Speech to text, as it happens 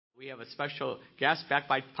We have a special guest back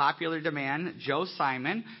by popular demand, Joe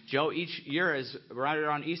Simon. Joe each year, right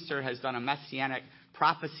around Easter, has done a Messianic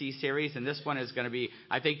prophecy series, and this one is going to be,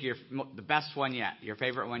 I think, the best one yet, your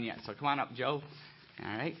favorite one yet. So come on up, Joe.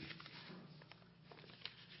 All right.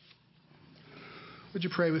 Would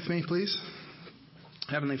you pray with me, please?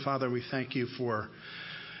 Heavenly Father, we thank you for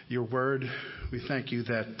your word. We thank you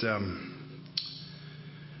that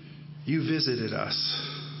you visited us.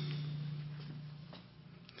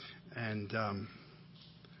 And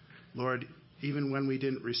Lord, even when we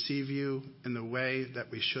didn't receive you in the way that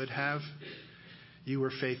we should have, you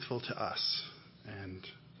were faithful to us. And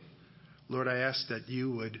Lord, I ask that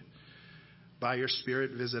you would, by your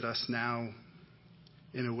Spirit, visit us now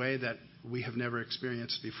in a way that we have never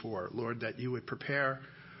experienced before. Lord, that you would prepare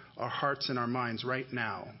our hearts and our minds right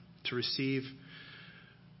now to receive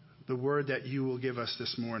the word that you will give us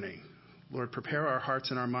this morning. Lord, prepare our hearts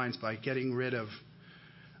and our minds by getting rid of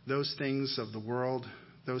those things of the world,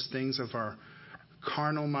 those things of our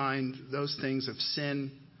carnal mind, those things of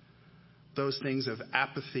sin, those things of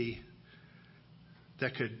apathy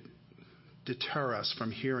that could deter us from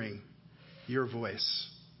hearing your voice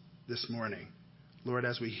this morning. Lord,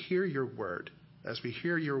 as we hear your word,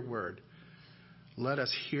 let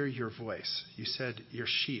us hear your voice. You said your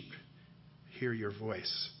sheep hear your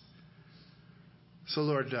voice. So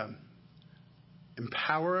Lord,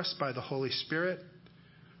 empower us by the Holy Spirit.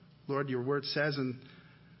 Lord, your word says in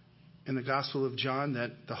the Gospel of John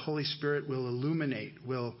that the Holy Spirit will illuminate,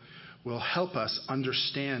 will help us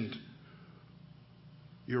understand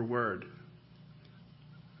your word.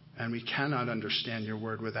 And we cannot understand your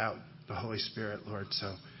word without the Holy Spirit, Lord.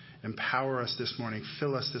 So empower us this morning.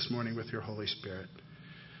 Fill us this morning with your Holy Spirit.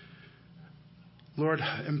 Lord,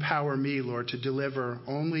 empower me, Lord, to deliver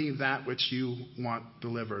only that which you want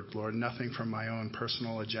delivered, Lord. Nothing from my own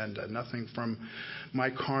personal agenda, nothing from my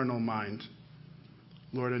carnal mind.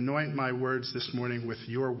 Lord, anoint my words this morning with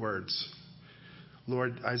your words.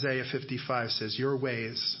 Lord, Isaiah 55 says, your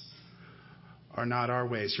ways are not our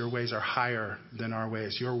ways. Your ways are higher than our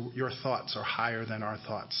ways. Your thoughts are higher than our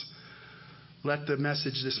thoughts. Let the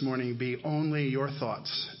message this morning be only your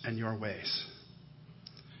thoughts and your ways.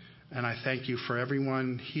 And I thank you for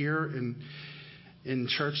everyone here in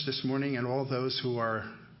church this morning and all those who are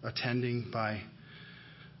attending by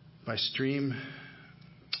stream,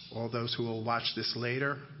 all those who will watch this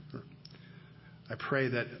later. I pray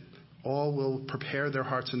that all will prepare their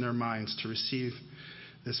hearts and their minds to receive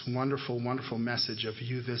this wonderful, wonderful message of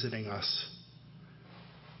you visiting us.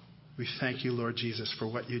 We thank you, Lord Jesus, for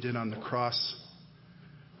what you did on the cross.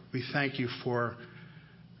 We thank you for,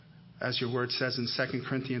 as your word says in 2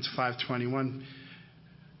 Corinthians 5:21,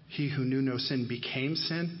 he who knew no sin became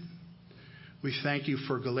sin. We thank you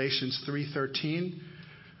for Galatians 3:13,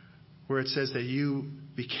 where it says that you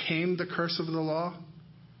became the curse of the law,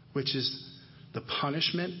 which is the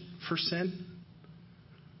punishment for sin.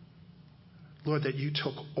 Lord, that you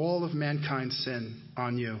took all of mankind's sin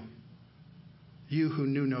on you. You who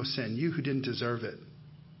knew no sin, you who didn't deserve it.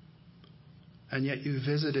 And yet you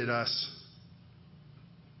visited us,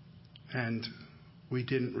 and we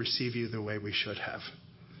didn't receive you the way we should have.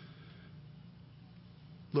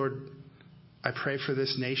 Lord, I pray for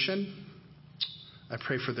this nation. I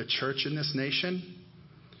pray for the church in this nation.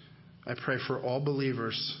 I pray for all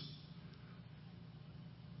believers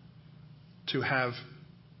to have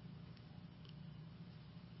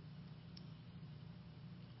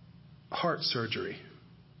heart surgery,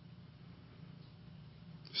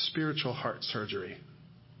 spiritual heart surgery.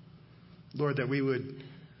 Lord, that we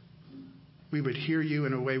would hear you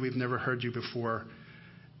in a way we've never heard you before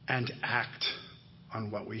and act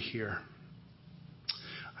on what we hear.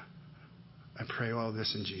 I pray all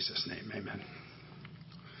this in Jesus' name. Amen.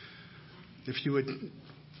 If you would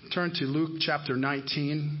turn to Luke chapter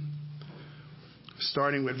 19,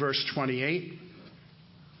 starting with verse 28.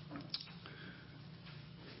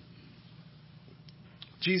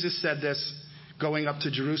 Jesus said this going up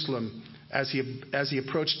to Jerusalem. As he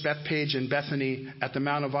approached Bethpage and Bethany at the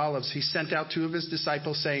Mount of Olives, he sent out two of his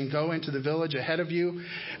disciples, saying, go into the village ahead of you.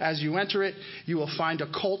 As you enter it, you will find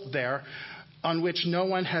a colt there on which no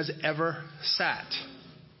one has ever sat.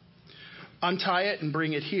 Untie it and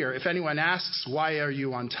bring it here. If anyone asks, why are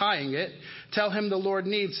you untying it? Tell him the Lord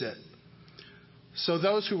needs it. So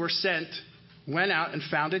those who were sent went out and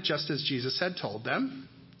found it just as Jesus had told them.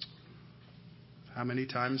 How many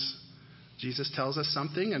times Jesus tells us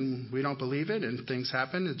something and we don't believe it, and things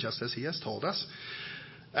happen just as he has told us.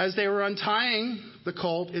 As they were untying the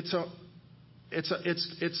colt, its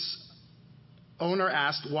owner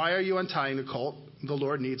asked, why are you untying the colt? the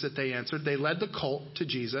Lord needs it, they answered. They led the colt to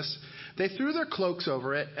Jesus. They threw their cloaks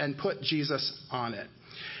over it and put Jesus on it.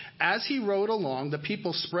 As he rode along, the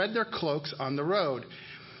people spread their cloaks on the road.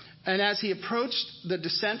 And as he approached the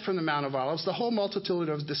descent from the Mount of Olives, the whole multitude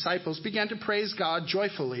of disciples began to praise God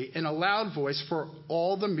joyfully in a loud voice for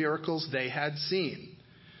all the miracles they had seen.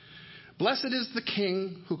 Blessed is the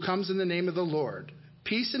King who comes in the name of the Lord.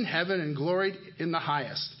 Peace in heaven and glory in the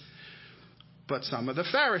highest. But some of the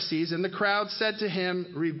Pharisees in the crowd said to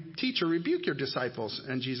him, Teacher, rebuke your disciples.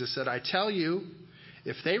 And Jesus said, I tell you,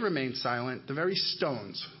 if they remain silent, the very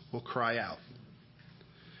stones will cry out.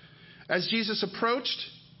 As Jesus approached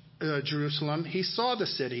Jerusalem, he saw the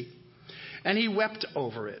city, and he wept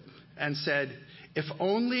over it and said, if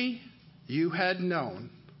only you had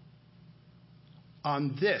known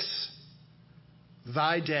on this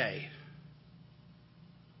thy day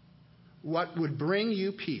what would bring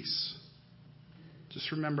you peace.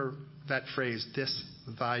 Just remember that phrase, this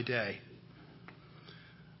thy day.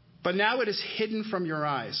 But now it is hidden from your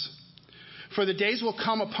eyes. For the days will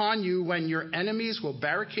come upon you when your enemies will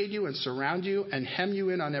barricade you and surround you and hem you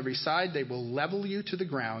in on every side. They will level you to the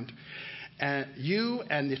ground, and you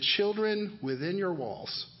and the children within your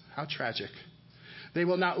walls. How tragic. They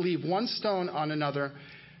will not leave one stone on another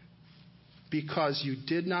because you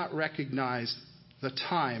did not recognize the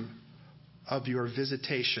time of your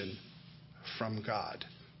visitation from God.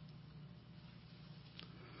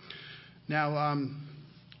 Now,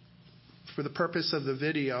 for the purpose of the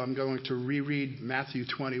video, I'm going to reread Matthew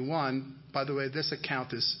 21. By the way, this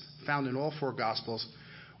account is found in all four Gospels.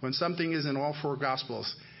 When something is in all four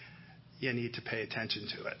Gospels, you need to pay attention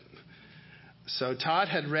to it. So Todd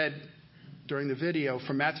had read during the video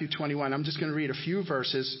from Matthew 21. I'm just going to read a few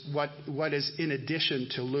verses, what is in addition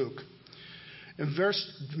to Luke. In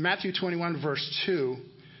Matthew 21, verse 2,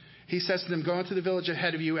 he says to them, go into the village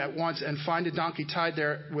ahead of you at once and find a donkey tied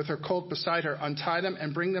there with her colt beside her. Untie them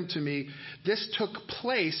and bring them to me. This took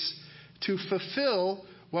place to fulfill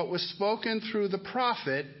what was spoken through the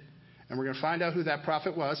prophet. And we're going to find out who that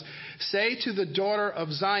prophet was. Say to the daughter of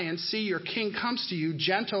Zion, see, your king comes to you,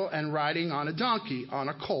 gentle and riding on a donkey, on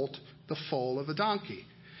a colt, the foal of a donkey.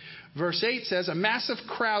 Verse 8 says, a massive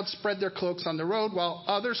crowd spread their cloaks on the road, while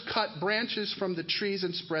others cut branches from the trees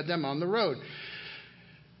and spread them on the road.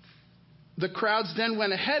 The crowds then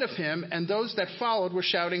went ahead of him, and those that followed were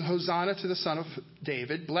shouting, Hosanna to the Son of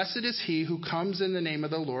David. Blessed is he who comes in the name of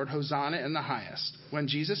the Lord. Hosanna in the highest. When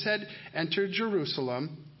Jesus had entered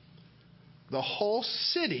Jerusalem, the whole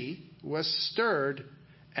city was stirred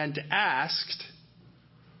and asked,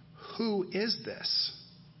 who is this?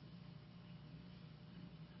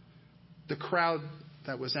 The crowd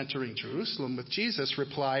that was entering Jerusalem with Jesus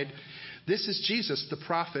replied, this is Jesus, the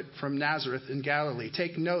prophet from Nazareth in Galilee.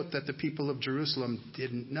 Take note that the people of Jerusalem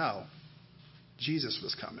didn't know Jesus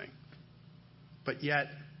was coming. But yet,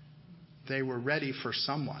 they were ready for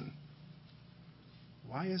someone.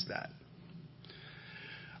 Why is that?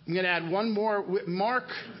 I'm going to add one more. Mark,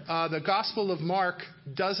 the Gospel of Mark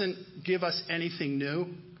doesn't give us anything new.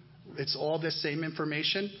 It's all the same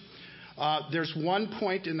information. There's one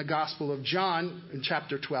point in the Gospel of John, in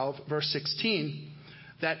chapter 12, verse 16,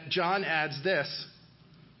 that John adds this,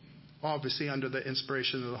 obviously under the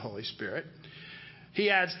inspiration of the Holy Spirit.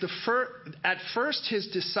 He adds, at first his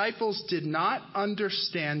disciples did not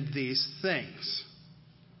understand these things.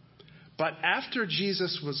 But after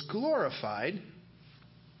Jesus was glorified,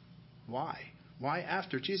 why? Why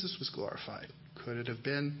after Jesus was glorified? Could it have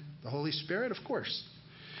been the Holy Spirit? Of course.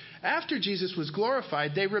 After Jesus was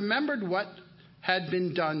glorified, they remembered what had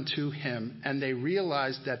been done to him, and they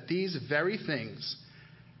realized that these very things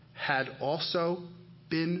had also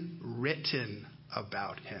been written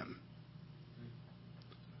about him.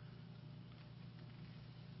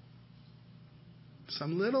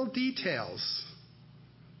 Some little details,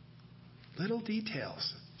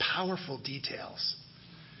 powerful details.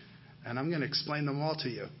 And I'm going to explain them all to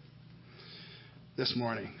you this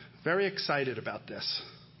morning. Very excited about this.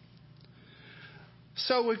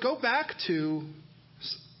 So we go back to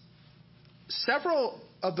several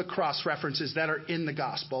of the cross references that are in the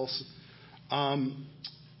Gospels. The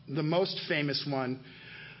most famous one,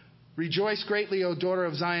 rejoice greatly, O daughter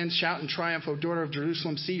of Zion, shout in triumph, O daughter of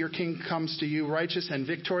Jerusalem, see your king comes to you, righteous and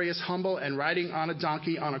victorious, humble and riding on a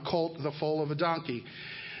donkey, on a colt, the foal of a donkey.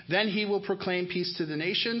 Then he will proclaim peace to the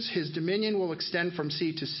nations. His dominion will extend from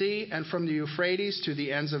sea to sea and from the Euphrates to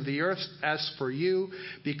the ends of the earth. As for you,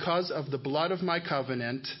 because of the blood of my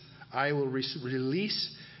covenant, I will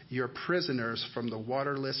release your prisoners from the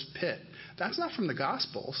waterless pit. That's not from the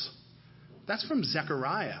Gospels. That's from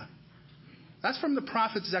Zechariah. That's from the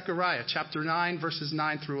prophet Zechariah, chapter 9, verses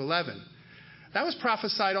 9 through 11. That was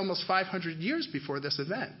prophesied almost 500 years before this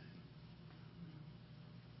event.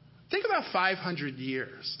 Think about 500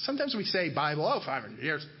 years. Sometimes we say Bible, 500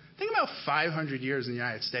 years. Think about 500 years in the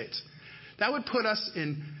United States. That would put us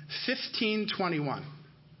in 1521.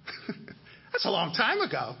 That's a long time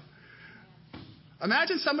ago.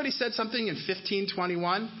 Imagine somebody said something in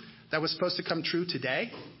 1521 that was supposed to come true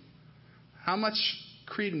today. How much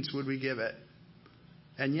credence would we give it?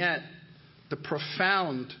 And yet, the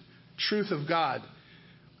profound truth of God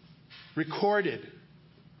recorded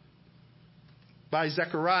by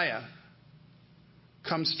Zechariah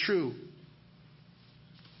comes true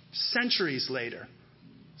centuries later.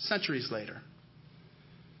 Centuries later.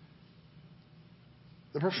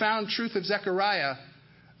 The profound truth of Zechariah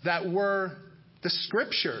that were the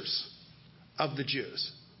scriptures of the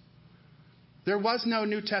Jews. There was no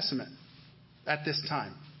New Testament at this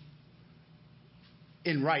time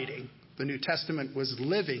in writing. The New Testament was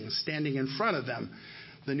living, standing in front of them.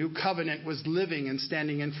 The New Covenant was living and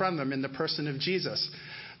standing in front of them in the person of Jesus.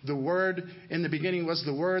 The Word, in the beginning was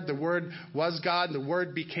the Word was God, and the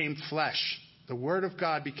Word became flesh. The Word of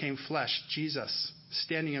God became flesh. Jesus,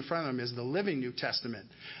 standing in front of them, is the living New Testament.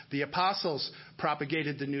 The apostles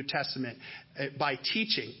propagated the New Testament by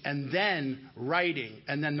teaching and then writing.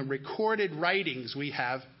 And then the recorded writings we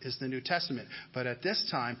have is the New Testament. But at this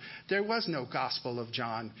time, there was no Gospel of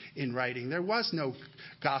John in writing. There was no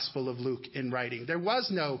Gospel of Luke in writing. There was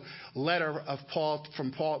no letter of Paul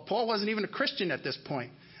from Paul. Paul wasn't even a Christian at this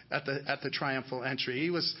point at the triumphal entry. He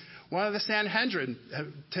was one of the Sanhedrin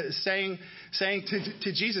saying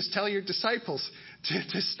to Jesus, tell your disciples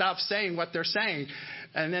to stop saying what they're saying.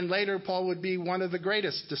 And then later, Paul would be one of the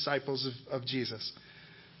greatest disciples of Jesus.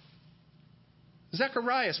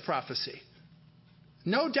 Zechariah's prophecy.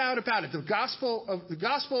 No doubt about it. The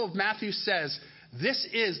Gospel of Matthew says this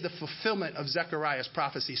is the fulfillment of Zechariah's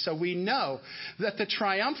prophecy. So we know that the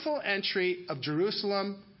triumphal entry of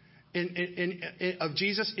Jerusalem, of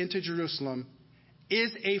Jesus into Jerusalem,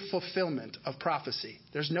 is a fulfillment of prophecy.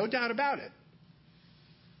 There's no doubt about it.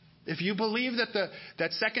 If you believe that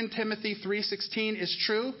 2 Timothy 3:16 is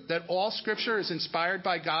true, that all Scripture is inspired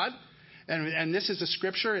by God, and this is a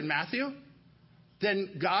Scripture in Matthew,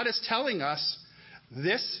 then God is telling us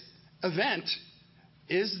this event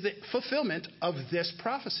is the fulfillment of this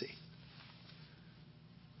prophecy.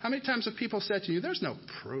 How many times have people said to you, there's no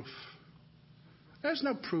proof? There's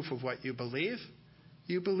no proof of what you believe.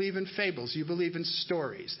 You believe in fables. You believe in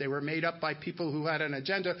stories. They were made up by people who had an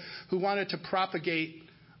agenda, who wanted to propagate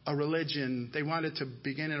a religion. They wanted to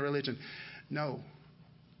begin a religion. No.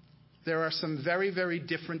 There are some very, very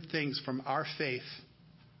different things from our faith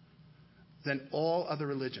than all other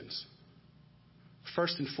religions.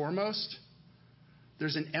 First and foremost,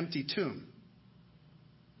 there's an empty tomb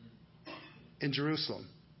in Jerusalem.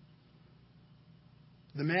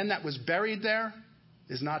 The man that was buried there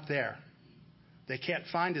is not there. They can't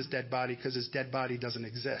find his dead body because his dead body doesn't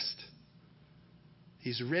exist.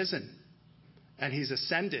 He's risen and he's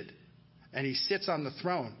ascended and he sits on the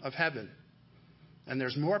throne of heaven. And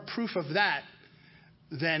there's more proof of that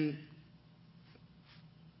than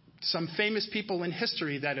some famous people in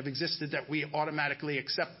history that have existed that we automatically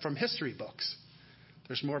accept from history books.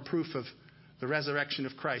 There's more proof of the resurrection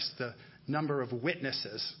of Christ, the number of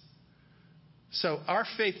witnesses. So our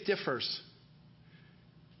faith differs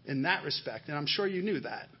in that respect, and I'm sure you knew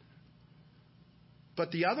that.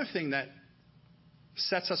 But the other thing that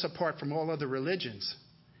sets us apart from all other religions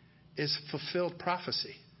is fulfilled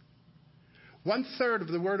prophecy. 1/3 of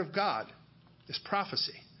the Word of God is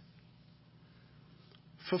prophecy.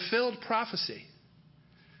 Fulfilled prophecy.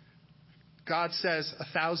 God says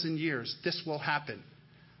 1,000 years, this will happen.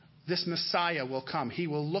 This Messiah will come. He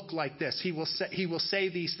will look like this. He will say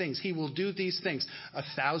these things. He will do these things.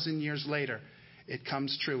 1,000 years later, it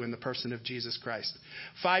comes true in the person of Jesus Christ.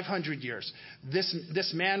 500 years.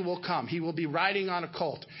 This man will come. He will be riding on a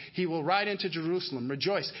colt. He will ride into Jerusalem.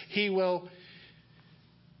 Rejoice. He will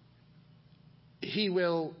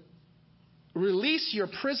release your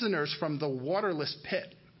prisoners from the waterless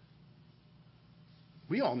pit.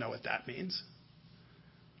 We all know what that means.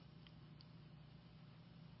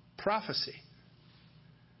 Prophecy.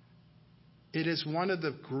 It is one of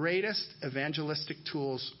the greatest evangelistic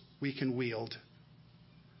tools we can wield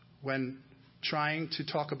when trying to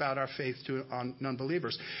talk about our faith to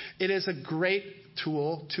non-believers. It is a great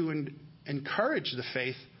tool to encourage the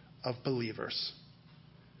faith of believers.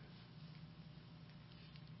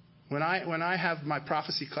 When I have my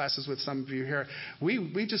prophecy classes with some of you here,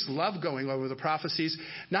 we just love going over the prophecies,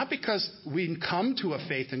 not because we come to a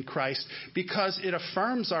faith in Christ, because it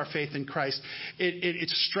affirms our faith in Christ. It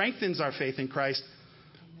strengthens our faith in Christ.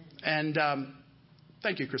 And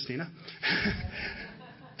Thank you, Christina.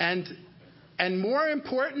 And more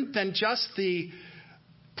important than just the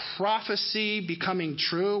prophecy becoming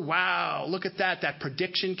true, wow, look at that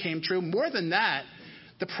prediction came true. More than that,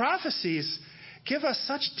 the prophecies give us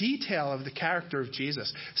such detail of the character of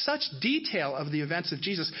Jesus, such detail of the events of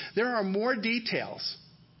Jesus. There are more details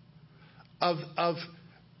of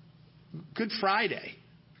Good Friday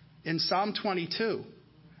in Psalm 22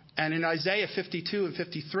 and in Isaiah 52 and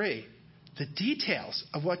 53. The details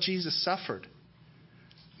of what Jesus suffered.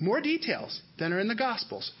 More details than are in the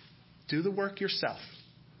Gospels. Do the work yourself.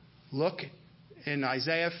 Look in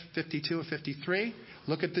Isaiah 52 and 53.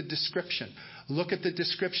 Look at the description. Look at the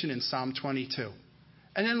description in Psalm 22.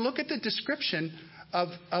 And then look at the description of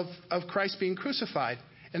Christ being crucified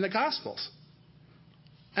in the Gospels.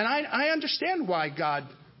 And I understand why God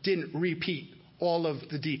didn't repeat all of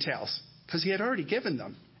the details, because he had already given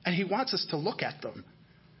them. And he wants us to look at them.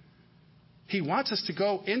 He wants us to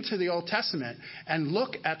go into the Old Testament and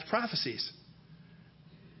look at the prophecies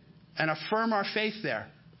and affirm our faith there.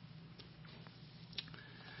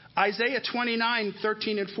 Isaiah 29,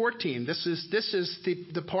 13 and 14. This is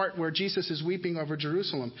the part where Jesus is weeping over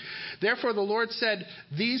Jerusalem. Therefore the Lord said,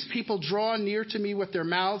 these people draw near to me with their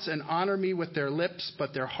mouths and honor me with their lips,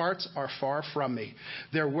 but their hearts are far from me.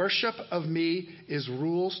 Their worship of me is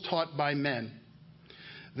rules taught by men.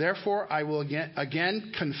 Therefore, I will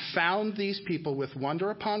again confound these people with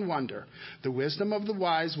wonder upon wonder. The wisdom of the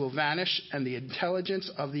wise will vanish, and the intelligence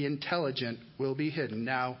of the intelligent will be hidden.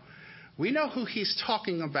 Now, we know who he's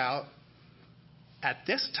talking about at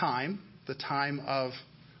this time, the time of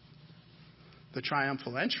the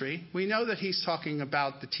triumphal entry. We know that he's talking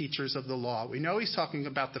about the teachers of the law. We know he's talking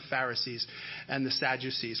about the Pharisees and the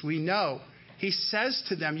Sadducees. We know he says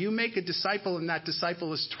to them, you make a disciple, and that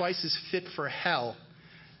disciple is twice as fit for hell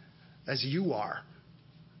as you are.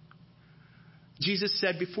 Jesus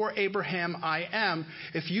said, before Abraham I am.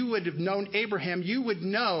 If you would have known Abraham, you would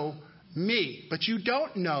know me. But you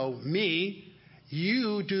don't know me.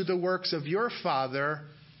 You do the works of your father,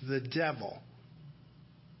 the devil.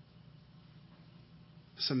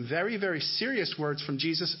 Some very, very serious words from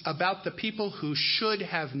Jesus about the people who should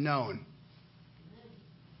have known.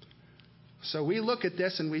 So we look at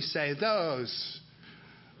this and we say, those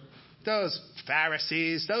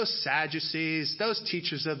Pharisees, those Sadducees, those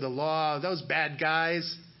teachers of the law, those bad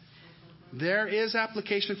guys. There is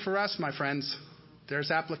application for us, my friends. There's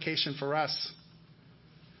application for us.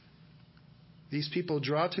 These people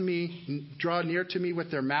draw near to me with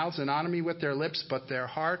their mouths and honor me with their lips, but their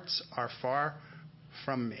hearts are far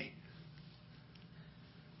from me.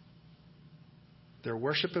 Their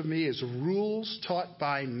worship of me is rules taught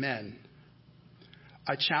by men.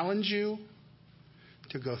 I challenge you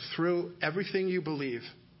to go through everything you believe.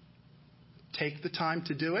 Take the time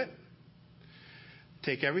to do it.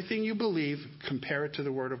 Take everything you believe, compare it to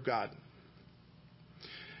the Word of God.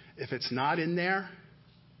 If it's not in there,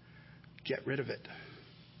 get rid of it.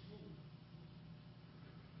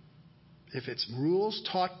 If it's rules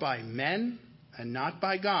taught by men and not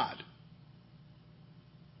by God,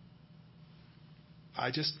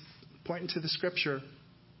 I just point to the Scripture.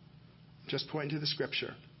 Just point to the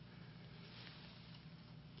Scripture.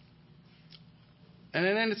 And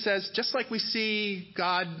then it says, just like we see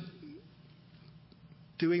God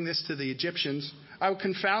doing this to the Egyptians, I will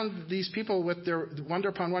confound these people with their wonder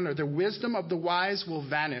upon wonder. The wisdom of the wise will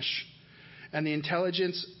vanish, and the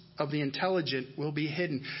intelligence of the intelligent will be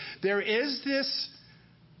hidden. There is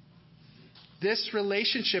this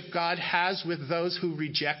relationship God has with those who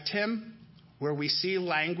reject him, where we see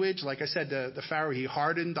language, like I said, the Pharaoh, he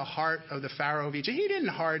hardened the heart of the Pharaoh of Egypt. He didn't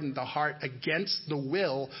harden the heart against the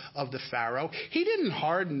will of the Pharaoh. He didn't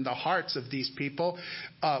harden the hearts of these people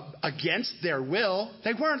against their will.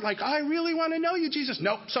 They weren't like, I really want to know you, Jesus.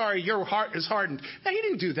 Nope, sorry, your heart is hardened. No, he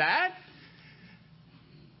didn't do that.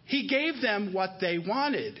 He gave them what they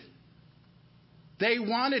wanted. They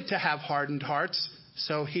wanted to have hardened hearts,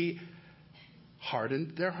 so he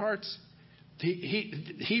hardened their hearts.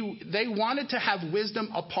 They wanted to have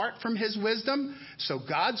wisdom apart from his wisdom, so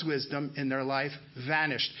God's wisdom in their life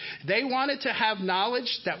vanished. They wanted to have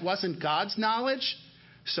knowledge that wasn't God's knowledge,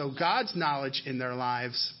 so God's knowledge in their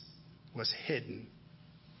lives was hidden.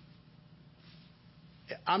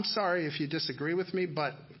 I'm sorry if you disagree with me,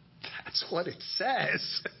 but that's what it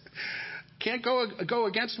says. Can't go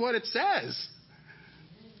against what it says.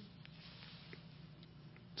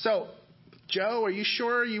 So, Joe, are you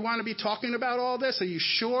sure you want to be talking about all this? Are you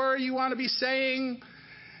sure you want to be saying,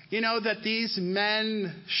 that these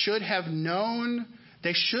men should have known?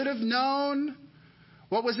 They should have known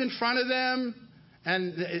what was in front of them,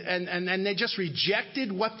 and they just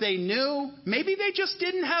rejected what they knew. Maybe they just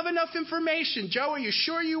didn't have enough information. Joe, are you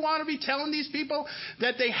sure you want to be telling these people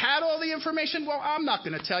that they had all the information? Well, I'm not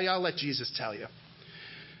going to tell you. I'll let Jesus tell you.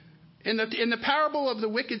 In the parable of the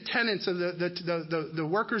wicked tenants of the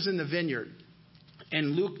workers in the vineyard,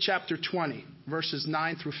 in Luke chapter 20, verses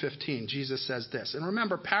 9 through 15, Jesus says this. And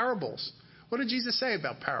remember, parables. What did Jesus say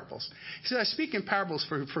about parables? He said, I speak in parables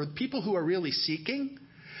for people who are really seeking,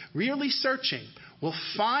 really searching, will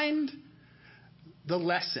find the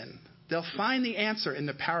lesson. They'll find the answer in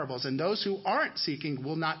the parables. And those who aren't seeking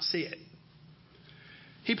will not see it.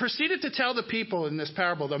 He proceeded to tell the people in this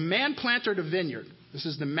parable, the man planted a vineyard. This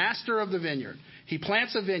is the master of the vineyard. He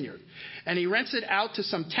plants a vineyard, and he rents it out to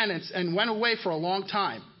some tenants and went away for a long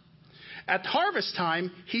time. At harvest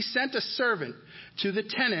time, he sent a servant to the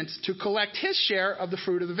tenants to collect his share of the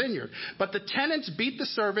fruit of the vineyard. But the tenants beat the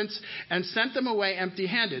servants and sent them away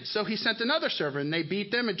empty-handed. So he sent another servant, and they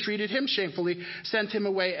beat them and treated him shamefully, sent him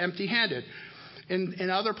away empty-handed. In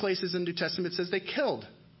other places in the New Testament, it says they killed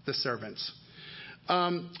the servants.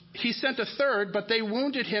 He sent a third, but they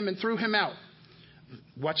wounded him and threw him out.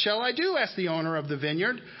 What shall I do? Asked the owner of the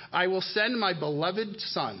vineyard. I will send my beloved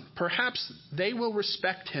son. Perhaps they will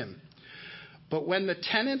respect him. But when the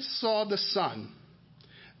tenants saw the son,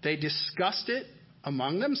 they discussed it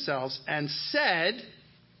among themselves and said,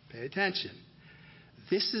 pay attention,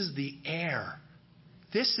 this is the heir.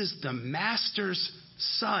 This is the master's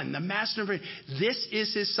son. The master of it. This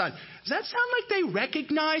is his son. Does that sound like they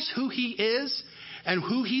recognize who he is and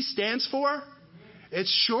who he stands for? It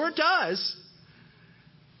sure does.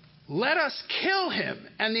 Let us kill him,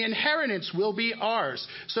 and the inheritance will be ours.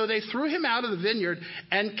 So they threw him out of the vineyard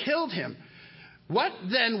and killed him. What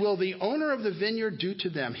then will the owner of the vineyard do to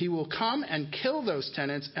them? He will come and kill those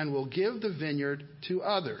tenants and will give the vineyard to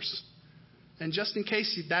others. And just in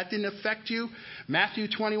case that didn't affect you, Matthew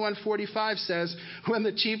 21:45 says, when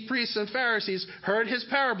the chief priests and Pharisees heard his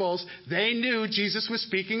parables, they knew Jesus was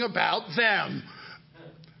speaking about them.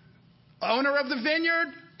 Owner of the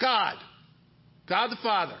vineyard, God. God the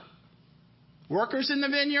Father. Workers in the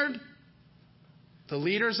vineyard, the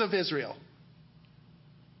leaders of Israel.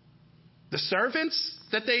 The servants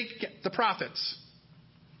the prophets.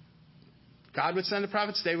 God would send the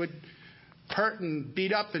prophets, they would hurt and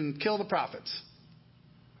beat up and kill the prophets.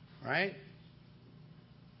 Right?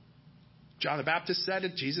 John the Baptist said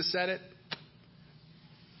it, Jesus said it.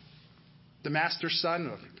 The master's son,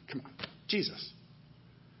 come on, Jesus.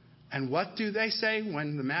 And what do they say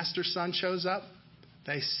when the master's son shows up?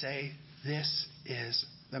 They say, this is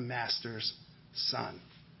the master's son.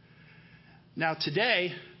 Now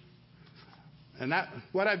today, and that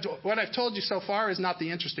what I've told you so far is not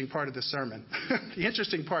the interesting part of the sermon. The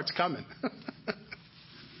interesting part's coming.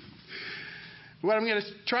 What I'm going to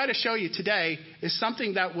try to show you today is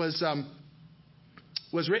something that was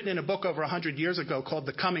written in a book over 100 years ago called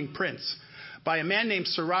The Coming Prince by a man named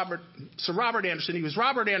Sir Robert Anderson. He was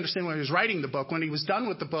Robert Anderson when he was writing the book. When he was done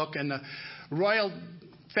with the book and the royal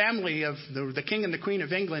family of the King and the Queen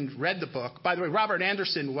of England read the book. By the way, Robert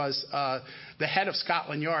Anderson was the head of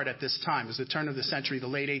Scotland Yard at this time. It was the turn of the century, the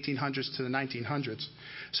late 1800s to the 1900s.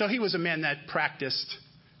 So he was a man that practiced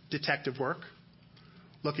detective work,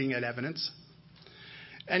 looking at evidence.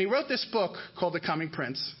 And he wrote this book called The Coming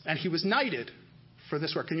Prince, and he was knighted for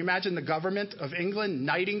this work. Can you imagine the government of England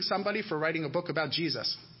knighting somebody for writing a book about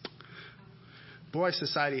Jesus? Boy,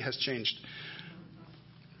 society has changed.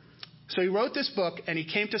 So he wrote this book, and he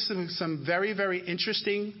came to some very, very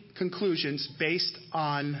interesting conclusions based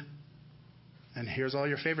on, and here's all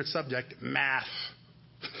your favorite subject, math.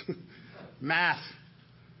 Math.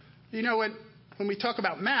 You know, when we talk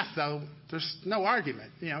about math, though, there's no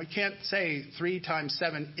argument. You know, you can't say 3 times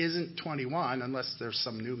 7 isn't 21 unless there's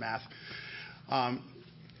some new math.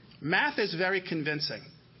 Math is very convincing.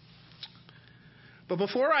 But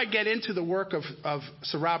before I get into the work of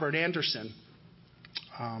Sir Robert Anderson,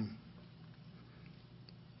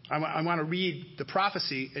 I want to read the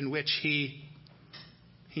prophecy in which he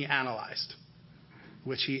analyzed,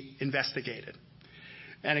 which he investigated.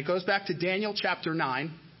 And it goes back to Daniel chapter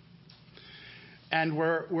 9. And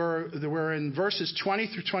we're in verses 20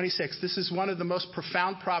 through 26. This is one of the most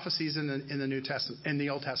profound prophecies in the New Testament, in the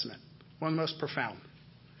Old Testament. One of the most profound.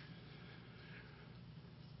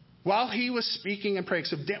 While he was speaking and praying,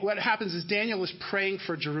 so what happens is Daniel is praying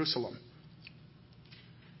for Jerusalem.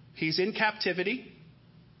 He's in captivity.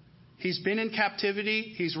 He's been in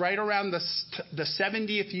captivity. He's right around the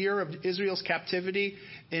 70th year of Israel's captivity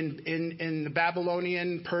in the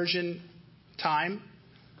Babylonian, Persian time.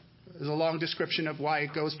 There's a long description of why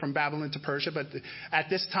it goes from Babylon to Persia, but at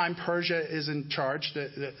this time, Persia is in charge.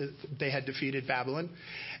 They had defeated Babylon.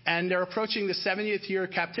 And they're approaching the 70th year of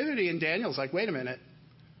captivity, and Daniel's like, wait a minute.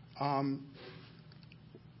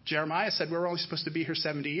 Jeremiah said we're only supposed to be here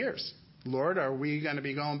 70 years. Lord, are we going to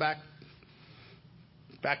be going back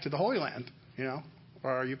to the Holy Land, or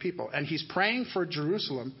are you people? And he's praying for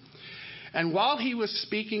Jerusalem. And while he was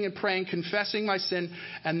speaking and praying, confessing my sin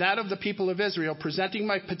and that of the people of Israel, presenting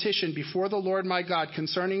my petition before the Lord my God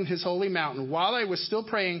concerning his holy mountain, while I was still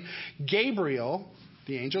praying, Gabriel,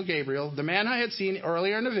 the angel Gabriel, the man I had seen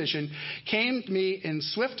earlier in a vision, came to me in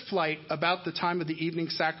swift flight about the time of the evening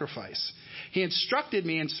sacrifice. He instructed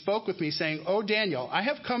me and spoke with me, saying, O Daniel, I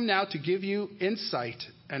have come now to give you insight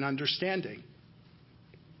and understanding.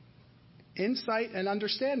 Insight and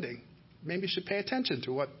understanding. Maybe you should pay attention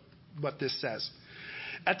to what this says.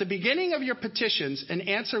 At the beginning of your petitions, an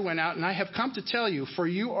answer went out, and I have come to tell you, for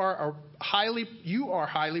you are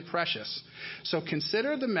highly precious. So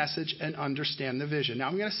consider the message and understand the vision. Now,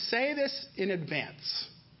 I'm going to say this in advance.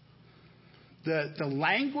 The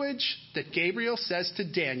language that Gabriel says to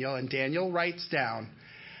Daniel, and Daniel writes down,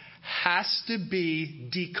 has to be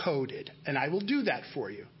decoded. And I will do that for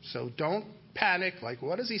you. So don't panic, like,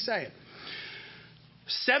 what is he saying?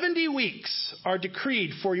 70 weeks are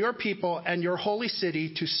decreed for your people and your holy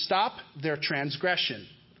city to stop their transgression,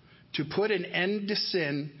 to put an end to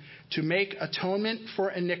sin, to make atonement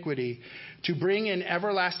for iniquity, to bring in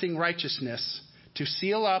everlasting righteousness, to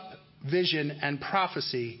seal up vision and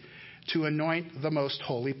prophecy, to anoint the most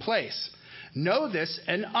holy place. Know this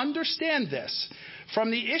and understand this.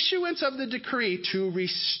 From the issuance of the decree to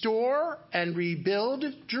restore and rebuild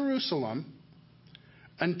Jerusalem,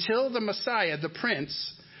 until the Messiah, the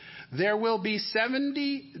Prince, there will be 7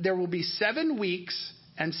 weeks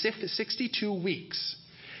and 62 weeks.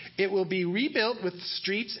 It will be rebuilt with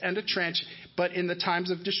streets and a trench, but in the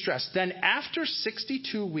times of distress. Then after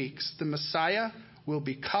 62 weeks, the Messiah will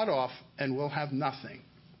be cut off and will have nothing.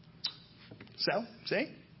 So, see?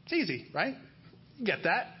 It's easy, right? You get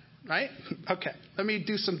that, right? Okay, let me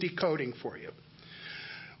do some decoding for you.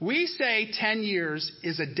 We say 10 years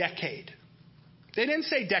is a decade. They didn't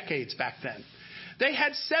say decades back then. They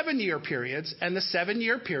had 7-year periods, and the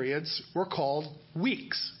 7-year periods were called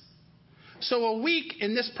weeks. So a week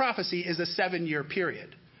in this prophecy is a 7-year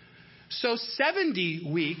period. So 70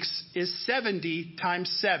 weeks is 70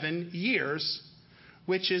 times 7 years,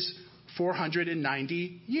 which is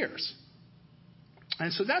 490 years.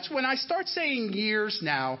 And so that's when I start saying years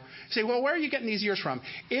now. You say, well, where are you getting these years from?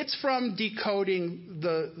 It's from decoding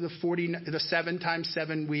the 7 times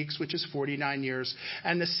 7 weeks, which is 49 years,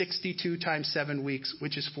 and the 62 times 7 weeks,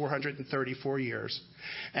 which is 434 years.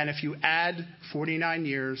 And if you add 49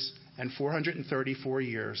 years and 434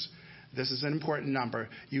 years, this is an important number,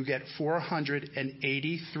 you get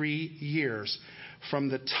 483 years from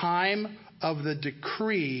the time of the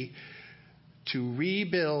decree to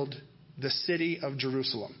rebuild the city of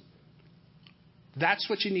Jerusalem. That's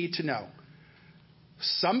what you need to know.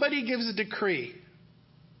 Somebody gives a decree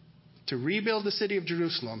to rebuild the city of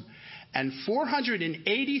Jerusalem, and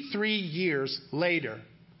 483 years later,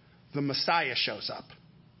 the Messiah shows up.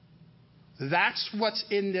 That's what's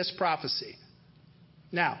in this prophecy.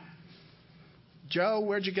 Now, Joe,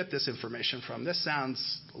 where'd you get this information from? This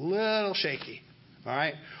sounds a little shaky. All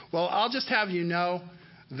right? Well, I'll just have you know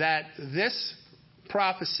that this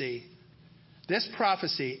prophecy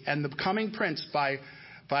and the coming prince by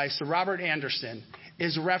Sir Robert Anderson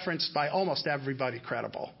is referenced by almost everybody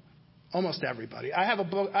credible. Almost everybody. I have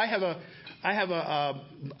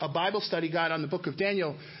a Bible study guide on the book of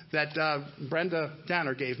Daniel that Brenda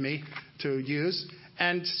Danner gave me to use.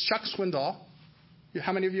 And Chuck Swindoll.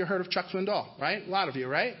 How many of you heard of Chuck Swindoll? Right? A lot of you,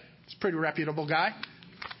 right? He's a pretty reputable guy.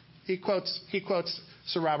 He quotes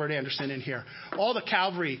Sir Robert Anderson in here. All the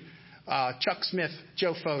Calvary, Chuck Smith,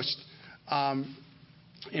 Joe Fost,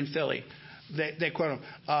 in Philly. They quote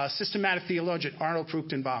him. Systematic theologian Arnold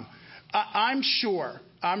Fruchtenbaum. I'm sure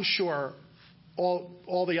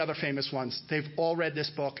all the other famous ones, they've all read this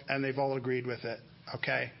book and they've all agreed with it.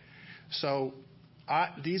 Okay? So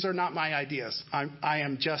these are not my ideas. I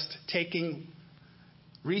am just taking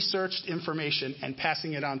researched information and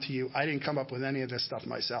passing it on to you. I didn't come up with any of this stuff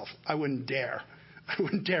myself. I wouldn't dare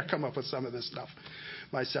come up with some of this stuff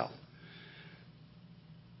myself.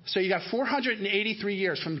 So you got 483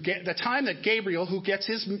 years from the time that Gabriel, who gets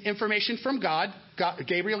his information from God,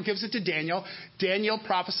 Gabriel gives it to Daniel. Daniel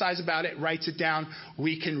prophesies about it, writes it down.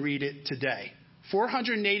 We can read it today.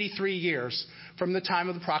 483 years from the time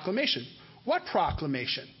of the proclamation. What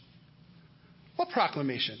proclamation? What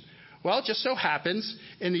proclamation? Well, it just so happens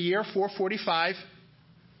in the year 445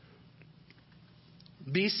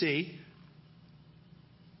 BC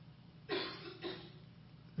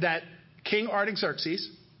that King Artaxerxes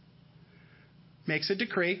makes a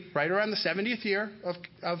decree right around the 70th year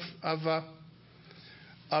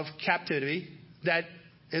of captivity that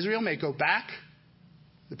Israel may go back,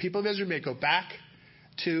 the people of Israel may go back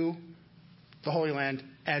to the Holy Land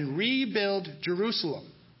and rebuild Jerusalem.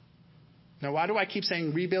 Now, why do I keep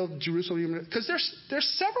saying rebuild Jerusalem? Because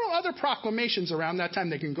there's several other proclamations around that time.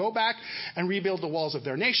 They can go back and rebuild the walls of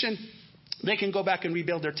their nation. They can go back and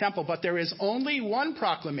rebuild their temple. But there is only one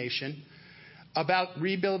proclamation about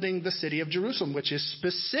rebuilding the city of Jerusalem, which is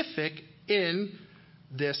specific in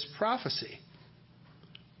this prophecy.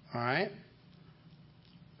 All right?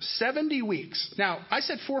 70 weeks. Now, I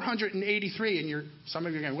said 483, and some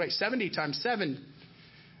of you are going, wait, 70 times 7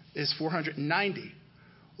 is 490.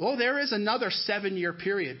 Well, there is another 7-year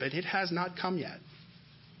period, but it has not come yet.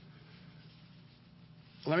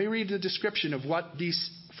 Let me read the description of what these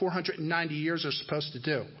 490 years are supposed to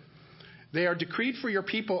do. They are decreed for your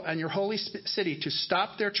people and your holy city to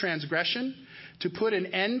stop their transgression, to put an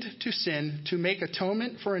end to sin, to make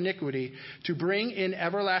atonement for iniquity, to bring in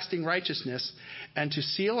everlasting righteousness, and to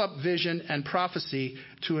seal up vision and prophecy,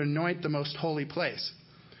 to anoint the most holy place.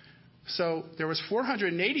 So there was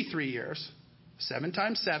 483 years, 7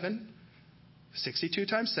 times 7, 62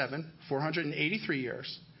 times 7, 483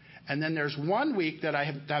 years. And then there's 1 week that I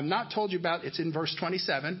have not told you about. It's in verse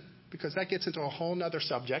 27, because that gets into a whole other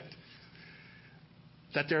subject.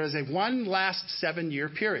 That there is one last 7-year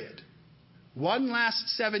period. One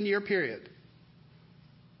last 7-year period.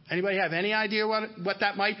 Anybody have any idea what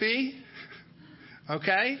that might be?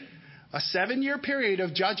 Okay? A 7-year period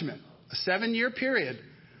of judgment. A 7-year period.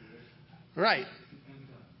 Right.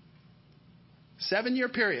 7-year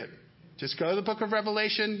period. Just go to the book of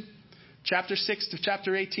Revelation, chapter 6 to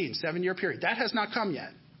chapter 18. 7-year period. That has not come yet.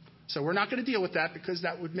 So we're not going to deal with that, because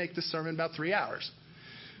that would make the sermon about 3 hours.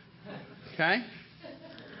 Okay?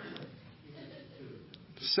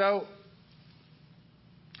 So,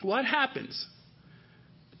 what happens?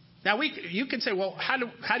 Now, you can say, well, how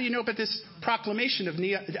do you know about this proclamation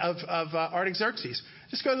of Artaxerxes?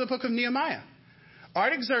 Just go to the book of Nehemiah.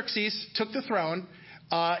 Artaxerxes took the throne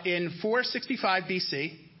in 465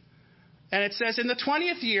 BC, and it says in the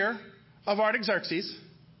 20th year of Artaxerxes,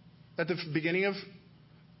 at the beginning of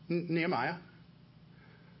Nehemiah,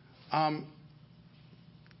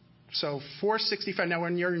 so 465. Now,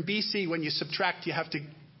 when you're in BC, when you subtract,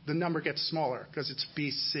 the number gets smaller because it's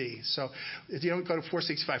BC. So if you don't go to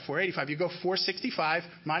 465, 485, you go 465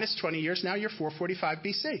 minus 20 years. Now you're 445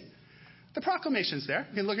 BC. The proclamation's there.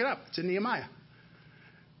 You can look it up. It's in Nehemiah.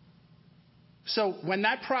 So when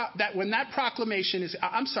that proclamation is,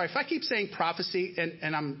 I'm sorry if I keep saying prophecy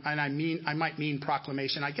and I might mean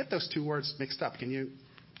proclamation. I get those two words mixed up. Can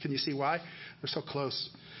you see why? They're so close.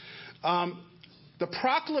 The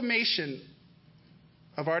proclamation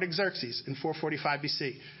of Artaxerxes in 445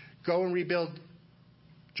 BC, go and rebuild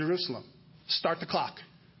Jerusalem. Start the clock.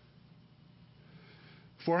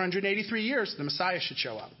 483 years, the Messiah should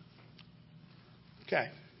show up. Okay.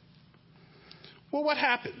 Well, what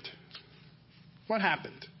happened? What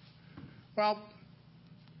happened? Well,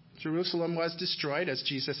 Jerusalem was destroyed, as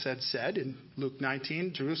Jesus had said in Luke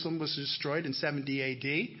 19. Jerusalem was destroyed in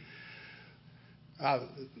 70 AD.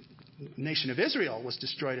 Nation of Israel was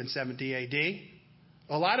destroyed in 70 AD.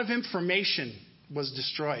 A lot of information was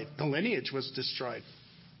destroyed. The lineage was destroyed.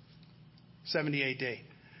 70 AD.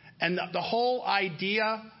 And the whole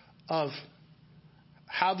idea of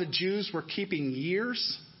how the Jews were keeping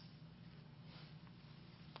years,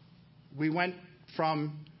 we went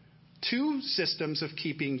from 2 systems of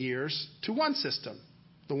keeping years to 1 system,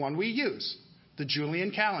 the one we use, the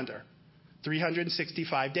Julian calendar,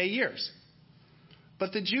 365-day years.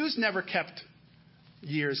 But the Jews never kept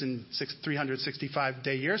years in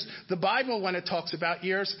 365-day years. The Bible, when it talks about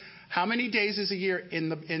years, how many days is a year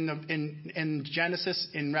in Genesis,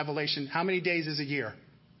 in Revelation? How many days is a year?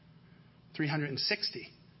 360.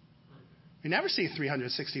 We never see a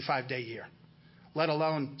 365-day year, let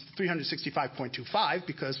alone 365.25,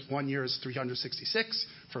 because 1 year is 366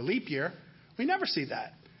 for leap year. We never see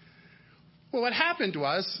that. Well, what happened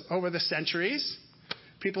was, over the centuries,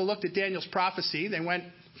 people looked at Daniel's prophecy. They went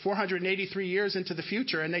 483 years into the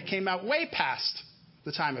future, and they came out way past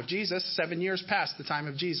the time of Jesus, 7 years past the time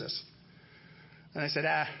of Jesus. And I said,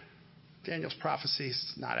 Daniel's prophecy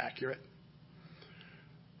is not accurate.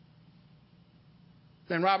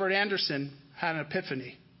 Then Robert Anderson had an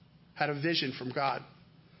epiphany, had a vision from God,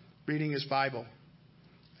 reading his Bible.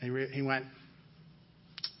 And he went,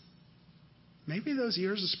 Maybe those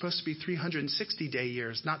years are supposed to be 360-day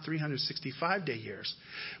years, not 365-day years.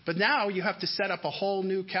 But now you have to set up a whole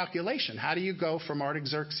new calculation. How do you go from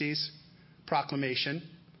Artaxerxes' proclamation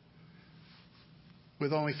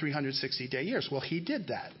with only 360-day years? Well, he did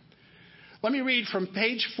that. Let me read from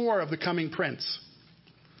page 4 of The Coming Prince.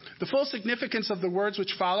 The full significance of the words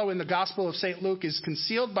which follow in the Gospel of St. Luke is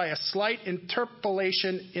concealed by a slight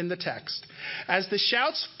interpolation in the text. As the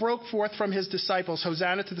shouts broke forth from his disciples,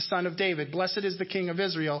 Hosanna to the Son of David, blessed is the King of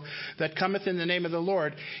Israel that cometh in the name of the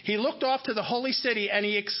Lord, he looked off to the holy city and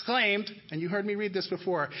he exclaimed, and you heard me read this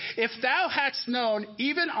before, if thou hadst known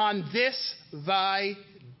even on this thy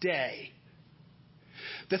day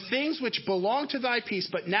the things which belong to thy peace,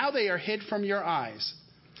 but now they are hid from your eyes.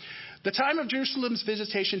 The time of Jerusalem's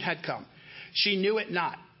visitation had come. She knew it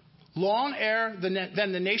not. Long ere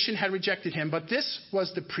then the nation had rejected him, but this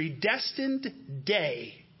was the predestined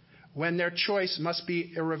day when their choice must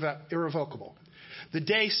be irrevocable. The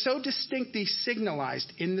day so distinctly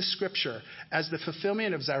signalized in the scripture as the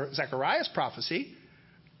fulfillment of Zechariah's prophecy,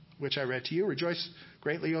 which I read to you, rejoice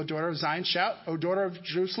greatly, O daughter of Zion, shout, O daughter of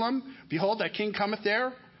Jerusalem, behold, thy king cometh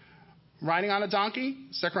there, riding on a donkey,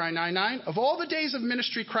 Zechariah 9:9. Of all the days of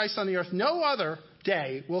ministry Christ on the earth, no other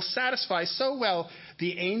day will satisfy so well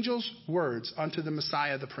the angel's words unto the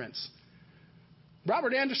Messiah the Prince.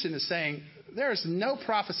 Robert Anderson is saying there is no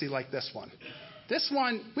prophecy like this one. This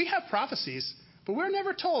one, we have prophecies, but we're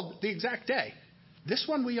never told the exact day. This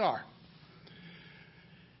one we are.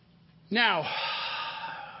 Now,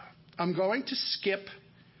 I'm going to skip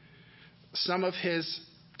some of his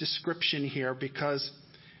description here because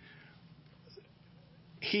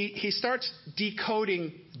he starts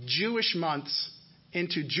decoding Jewish months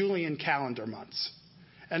into Julian calendar months.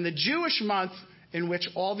 And the Jewish month in which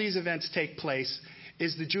all these events take place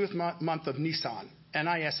is the Jewish month of Nisan,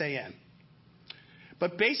 Nisan.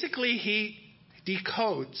 But basically he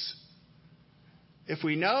decodes. If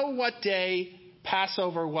we know what day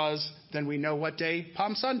Passover was, then we know what day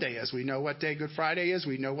Palm Sunday is. We know what day Good Friday is.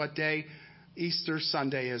 We know what day Easter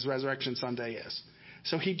Sunday is, Resurrection Sunday is.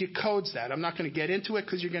 So he decodes that. I'm not going to get into it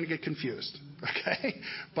because you're going to get confused. Okay?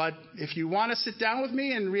 But if you want to sit down with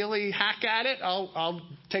me and really hack at it, I'll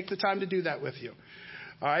take the time to do that with you.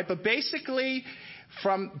 All right? But basically,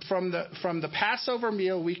 from the Passover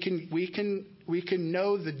meal, we can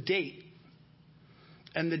know the date.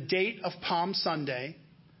 And the date of Palm Sunday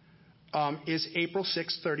is April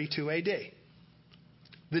 6, 32 AD.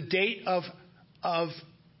 The date of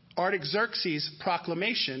Artaxerxes'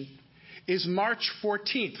 proclamation is March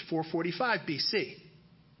 14th, 445 BC.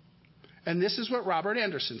 And this is what Robert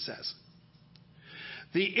Anderson says.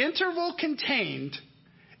 The interval contained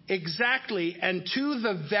exactly and to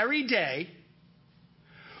the very day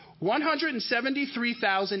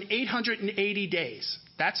 173,880 days.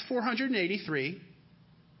 That's 483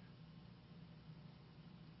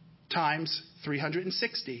 times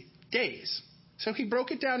 360 days. So he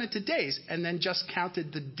broke it down into days and then just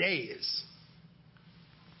counted the days.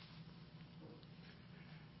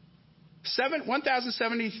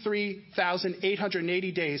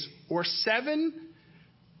 1,073,880 days, or 7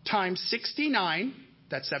 times 69,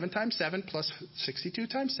 that's 7 times 7 plus 62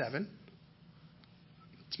 times 7.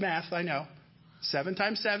 It's math, I know. 7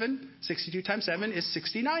 times 7, 62 times 7 is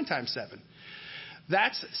 69 times 7.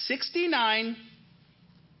 That's 69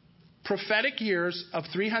 prophetic years of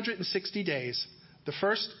 360 days, the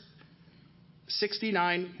first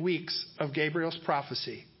 69 weeks of Gabriel's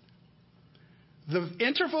prophecy. The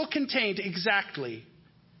interval contained exactly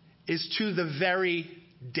is to the very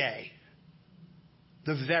day.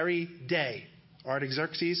 The very day.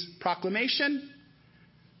 Artaxerxes' proclamation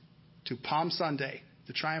to Palm Sunday,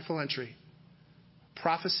 the triumphal entry.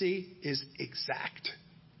 Prophecy is exact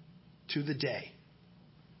to the day.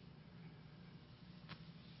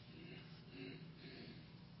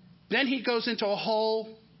 Then he goes into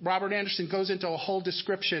Robert Anderson goes into a whole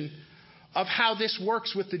description of how this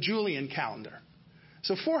works with the Julian calendar.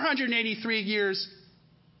 So 483 years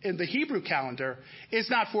in the Hebrew calendar is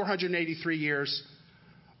not 483 years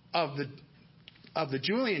of the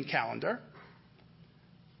Julian calendar.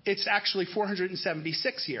 It's actually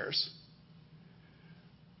 476 years.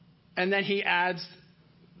 And then he adds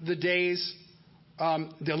the days,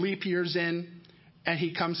 the leap years in, and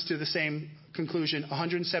he comes to the same conclusion,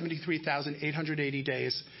 173,880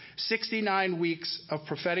 days, 69 weeks of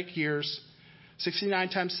prophetic years, 69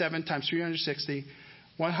 times 7 times 360,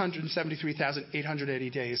 173,880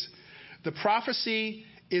 days. The prophecy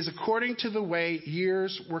is according to the way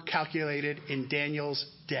years were calculated in Daniel's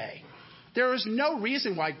day. There is no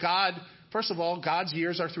reason why first of all, God's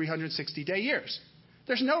years are 360-day years.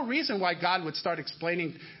 There's no reason why God would start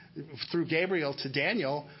explaining through Gabriel to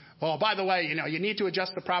Daniel, well, by the way, you need to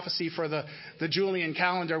adjust the prophecy for the Julian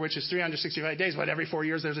calendar, which is 365 days, but every 4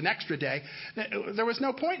 years there's an extra day. There was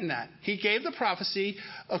no point in that. He gave the prophecy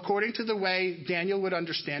according to the way Daniel would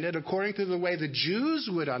understand it, according to the way the Jews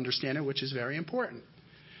would understand it, which is very important.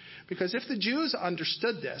 Because if the Jews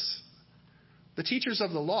understood this, the teachers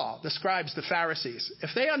of the law, the scribes, the Pharisees,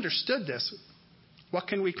 if they understood this, what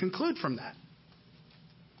can we conclude from that?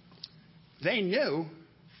 They knew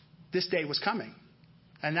this day was coming.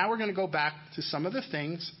 And now we're going to go back to some of the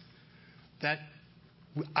things that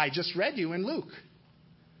I just read you in Luke.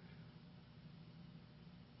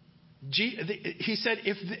 He said,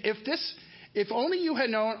 if only you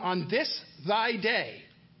had known on this thy day.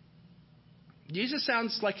 Jesus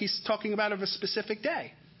sounds like he's talking about a specific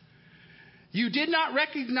day. You did not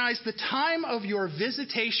recognize the time of your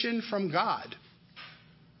visitation from God.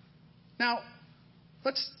 Now,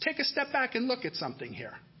 let's take a step back and look at something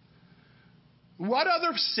here. What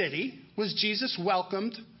other city was Jesus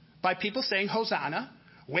welcomed by people saying Hosanna,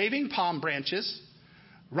 waving palm branches,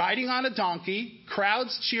 riding on a donkey,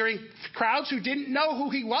 crowds cheering, crowds who didn't know who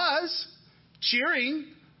he was, cheering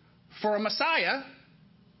for a Messiah?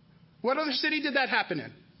 What other city did that happen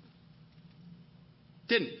in?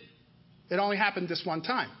 Didn't. It only happened this one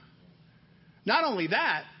time. Not only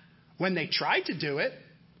that, when they tried to do it,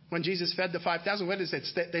 when Jesus fed the 5,000, what is it?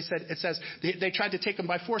 It says they tried to take him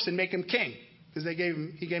by force and make him king. Because he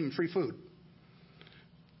gave him free food.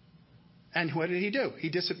 And what did he do? He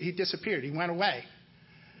disappeared. He went away.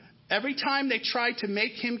 Every time they tried to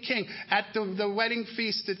make him king, at the wedding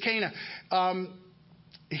feast at Cana,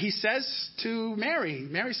 he says to Mary,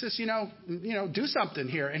 says, do something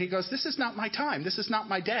here. And he goes, this is not my time. This is not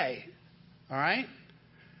my day. All right?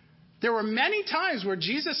 There were many times where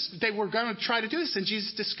they were going to try to do this, and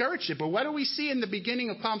Jesus discouraged it. But what do we see in the beginning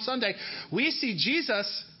of Palm Sunday? We see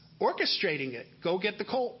Jesus orchestrating it. Go get the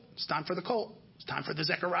colt. It's time for the colt. It's time for the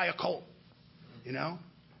Zechariah colt.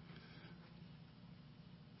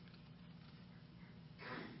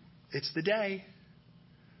 It's the day.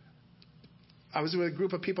 I was with a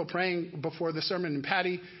group of people praying before the sermon, and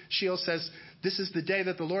Patty Shields says, this is the day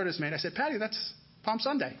that the Lord has made. I said, Patty, that's Palm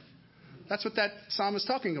Sunday. That's what that psalm is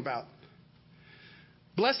talking about.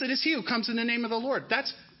 Blessed is he who comes in the name of the Lord.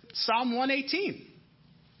 That's Psalm 118.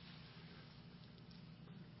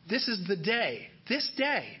 This is the day, this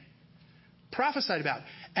day, prophesied about.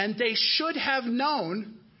 And they should have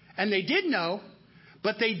known, and they did know,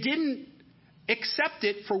 but they didn't accept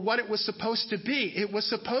it for what it was supposed to be. It was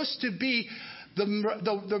supposed to be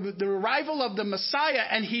the arrival of the Messiah,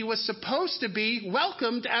 and he was supposed to be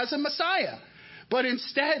welcomed as a Messiah. But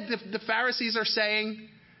instead, the Pharisees are saying,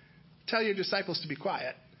 tell your disciples to be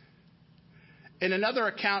quiet. In another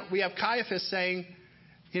account, we have Caiaphas saying,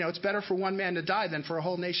 it's better for one man to die than for a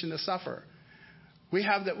whole nation to suffer. We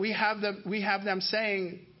have them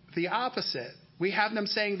saying the opposite. We have them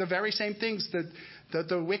saying the very same things that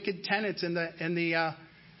the wicked tenants in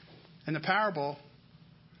the parable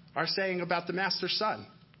are saying about the master's son.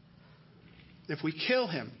 If we kill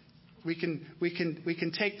him, we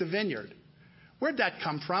can take the vineyard. Where'd that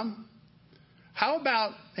come from? How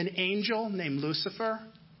about an angel named Lucifer,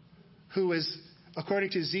 who is, according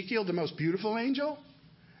to Ezekiel, the most beautiful angel?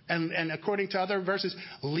 And according to other verses,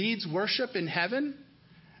 leads worship in heaven.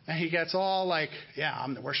 And he gets all like, yeah,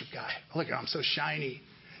 I'm the worship guy. Look at him, I'm so shiny.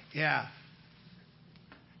 Yeah.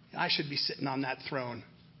 I should be sitting on that throne.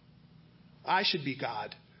 I should be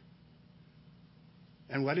God.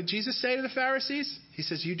 And what did Jesus say to the Pharisees? He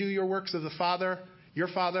says, you do your works of the Father, your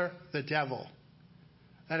father, the devil.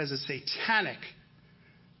 That is a satanic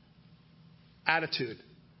attitude.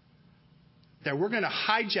 That we're going to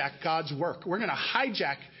hijack God's work. We're going to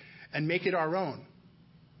hijack and make it our own.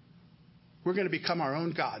 We're going to become our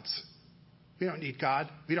own gods. We don't need God.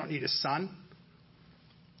 We don't need his son.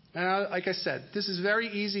 And like I said, this is very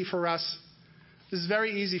easy for us. This is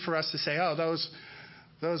very easy for us to say, oh,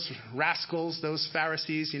 those rascals, those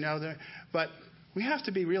Pharisees, but we have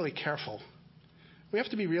to be really careful. We have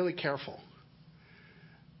to be really careful.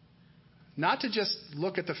 Not to just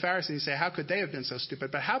look at the Pharisees and say, how could they have been so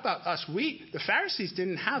stupid? But how about us? The Pharisees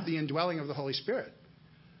didn't have the indwelling of the Holy Spirit.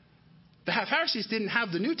 The Pharisees didn't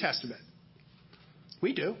have the New Testament.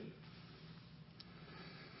 We do.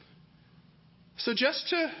 So just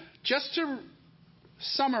to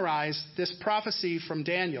summarize this prophecy from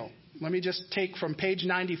Daniel, let me just take from page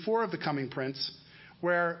 94 of The Coming Prince,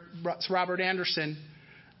 where Robert Anderson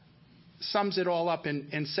sums it all up in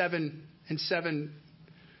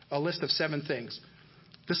a list of 7 things.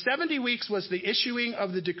 The 70 weeks was the issuing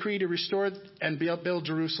of the decree to restore and build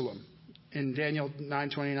Jerusalem. in Daniel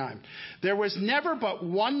 9:29. There was never but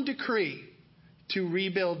one decree to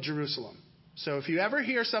rebuild Jerusalem. So if you ever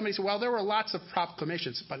hear somebody say, well, there were lots of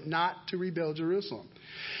proclamations, but not to rebuild Jerusalem.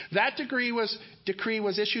 That decree was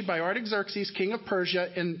issued by Artaxerxes, king of Persia,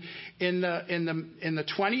 in the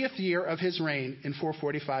 20th year of his reign in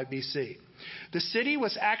 445 BC. The city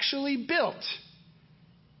was actually built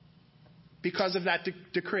because of that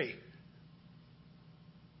decree.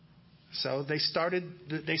 So they started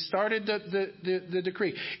the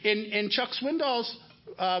decree. In Chuck Swindoll's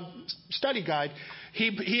study guide,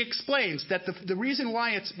 he explains that the reason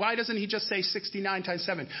why doesn't he just say 69 times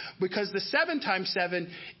 7? Because the 7 times 7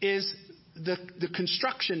 is the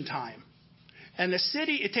construction time. And the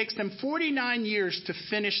city, it takes them 49 years to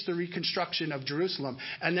finish the reconstruction of Jerusalem.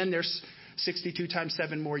 And then there's 62 times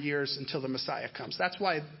 7 more years until the Messiah comes. That's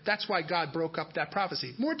why God broke up that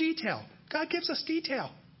prophecy. More detail. God gives us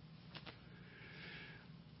detail.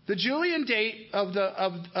 The Julian date of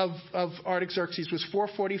Artaxerxes was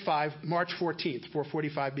 445, March 14th,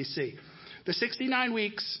 445 BC. The 69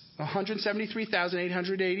 weeks,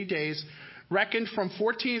 173,880 days, reckoned from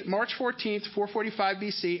March 14th, 445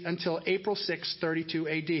 BC until April 6th, 32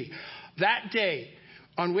 AD. That day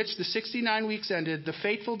on which the 69 weeks ended, the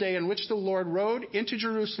fateful day on which the Lord rode into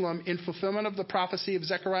Jerusalem in fulfillment of the prophecy of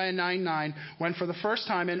Zechariah 9:9, when for the first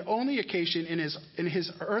time and only occasion in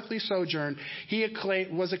his earthly sojourn, he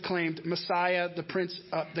was acclaimed Messiah, the Prince,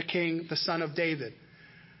 the King, the Son of David.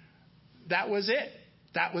 That was it.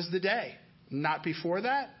 That was the day. Not before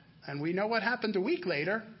that. And we know what happened a week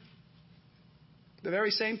later. The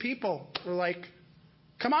very same people were like,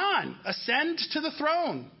 come on, ascend to the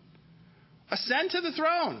throne. Ascend to the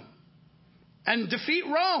throne and defeat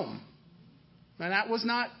Rome. And that was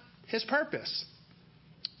not his purpose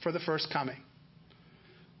for the first coming.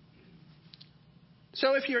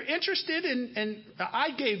 So if you're interested in I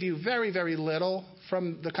gave you very, very little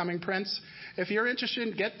from The Coming Prince. If you're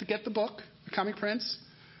interested, get the book, The Coming Prince,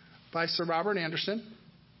 by Sir Robert Anderson.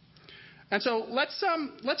 And so let's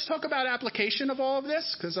talk about application of all of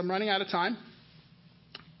this, because I'm running out of time.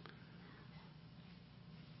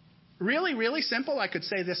 Really, really simple. I could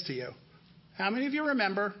say this to you. How many of you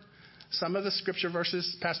remember some of the scripture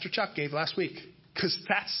verses Pastor Chuck gave last week? Because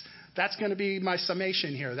that's going to be my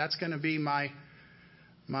summation here. That's going to be my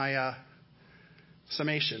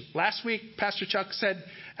summation. Last week, Pastor Chuck said,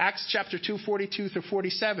 Acts chapter 2, 42 through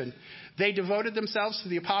 47. They devoted themselves to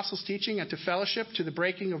the apostles' teaching and to fellowship, to the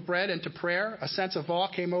breaking of bread and to prayer. A sense of awe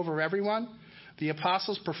came over everyone. The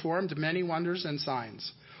apostles performed many wonders and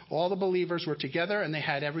signs. All the believers were together and they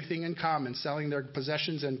had everything in common, selling their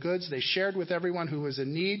possessions and goods. They shared with everyone who was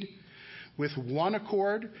in need. With one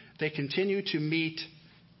accord, they continued to meet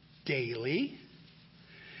daily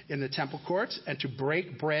in the temple courts and to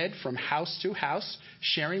break bread from house to house,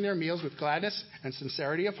 sharing their meals with gladness and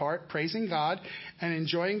sincerity of heart, praising God and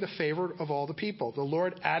enjoying the favor of all the people. The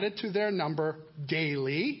Lord added to their number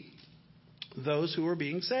daily those who were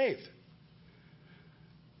being saved.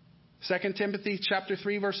 2 Timothy chapter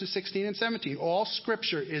 3, verses 16 and 17. All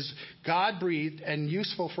scripture is God-breathed and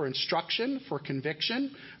useful for instruction, for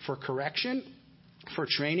conviction, for correction, for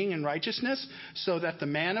training in righteousness, so that the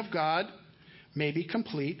man of God may be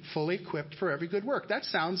complete, fully equipped for every good work. That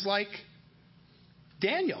sounds like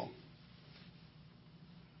Daniel.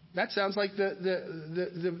 That sounds like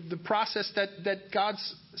the process that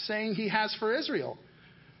God's saying he has for Israel.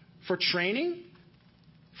 For training,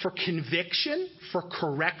 for conviction, for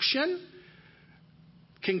correction.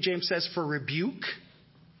 King James says for rebuke.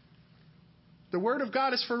 The word of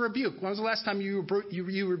God is for rebuke. When was the last time you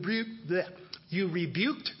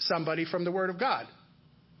rebuked somebody from the word of God?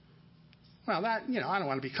 Well, I don't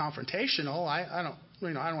want to be confrontational. I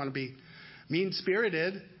don't want to be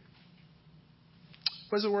mean-spirited.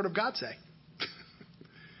 What does the word of God say?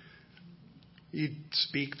 You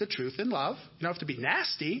speak the truth in love. You don't have to be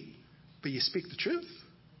nasty, but you speak the truth.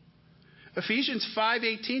 Ephesians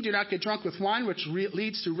 5:18, do not get drunk with wine, which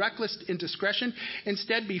leads to reckless indiscretion.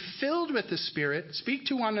 Instead, be filled with the Spirit. Speak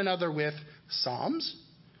to one another with psalms.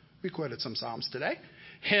 We quoted some psalms today.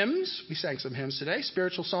 Hymns. We sang some hymns today.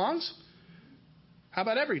 Spiritual songs. How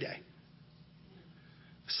about every day?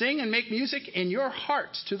 Sing and make music in your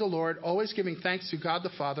hearts to the Lord, always giving thanks to God the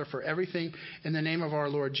Father for everything in the name of our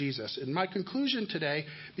Lord Jesus. And my conclusion today,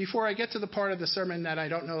 before I get to the part of the sermon that I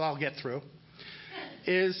don't know I'll get through,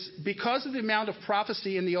 is because of the amount of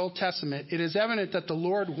prophecy in the Old Testament, it is evident that the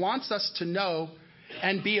Lord wants us to know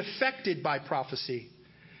and be affected by prophecy.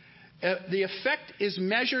 The effect is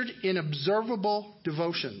measured in observable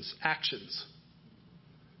devotions, actions.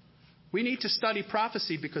 We need to study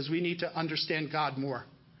prophecy because we need to understand God more.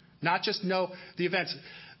 Not just know the events.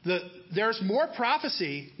 There's more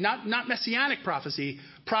prophecy, not messianic prophecy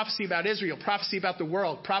about Israel, prophecy about the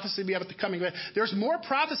world, prophecy about the coming. There's more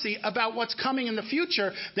prophecy about what's coming in the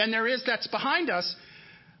future than there is that's behind us.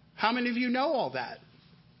 How many of you know all that?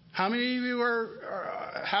 How many of you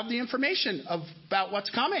have the information about what's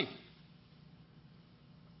coming?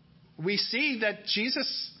 We see that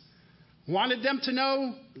Jesus wanted them to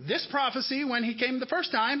know this prophecy when he came the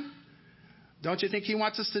first time. Don't you think he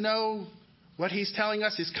wants us to know what he's telling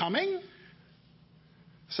us is coming?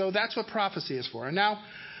 So that's what prophecy is for. And now,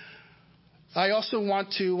 I also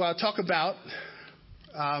want to talk about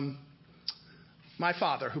my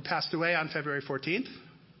father, who passed away on February 14th.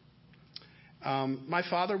 My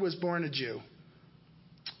father was born a Jew.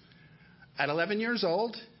 At 11 years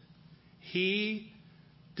old, he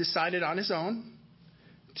decided on his own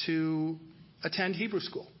to attend Hebrew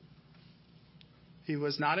school. He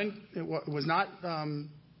was not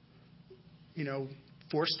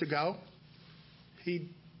forced to go. He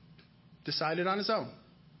decided on his own.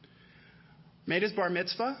 Made his bar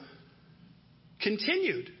mitzvah,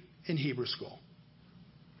 continued in Hebrew school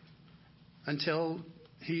until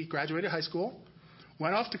he graduated high school,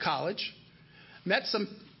 went off to college, met some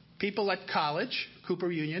people at college,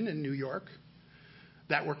 Cooper Union in New York,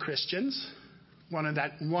 that were Christians. One of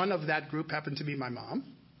that group happened to be my mom.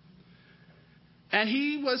 And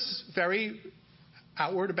he was very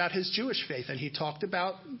outward about his Jewish faith, and he talked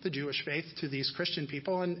about the Jewish faith to these Christian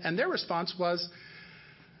people, and their response was,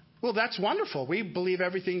 well, that's wonderful. We believe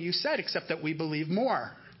everything you said, except that we believe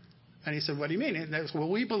more. And he said, what do you mean? And they said,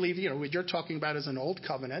 well, we believe, what you're talking about is an old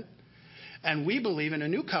covenant, and we believe in a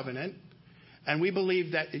new covenant, and we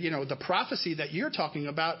believe that, the prophecy that you're talking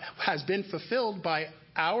about has been fulfilled by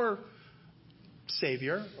our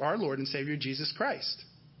Savior, our Lord and Savior, Jesus Christ.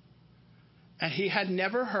 And he had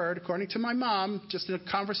never heard, according to my mom, just in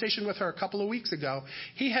a conversation with her a couple of weeks ago,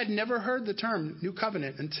 he had never heard the term New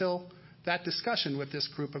Covenant until that discussion with this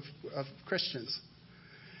group of Christians.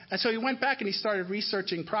 And so he went back and he started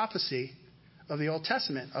researching prophecy of the Old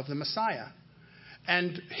Testament, of the Messiah.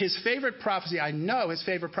 And his favorite prophecy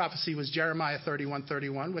was Jeremiah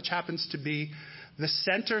 31:31, which happens to be the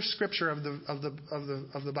center scripture of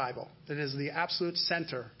the Bible. It is the absolute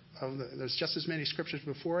center. There's just as many scriptures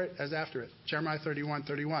before it as after it. Jeremiah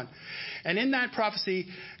 31:31. And in that prophecy,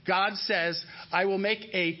 God says, I will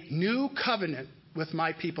make a new covenant with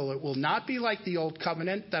my people. It will not be like the old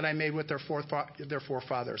covenant that I made with their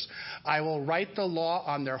forefathers. I will write the law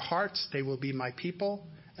on their hearts. They will be my people,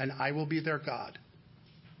 and I will be their God.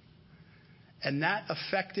 And that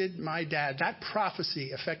affected my dad. That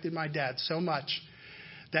prophecy affected my dad so much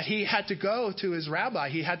that he had to go to his rabbi.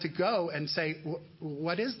 He had to go and say,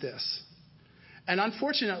 what is this? And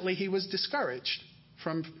unfortunately, he was discouraged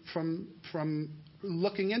from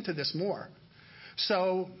looking into this more.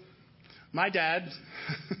 So my dad,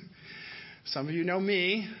 some of you know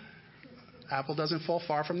me, apple doesn't fall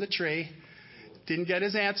far from the tree, didn't get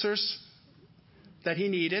his answers that he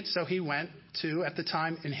needed, so he went to, at the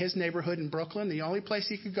time, in his neighborhood in Brooklyn, the only place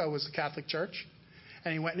he could go was the Catholic Church.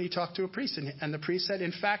 And he went and he talked to a priest. And the priest said,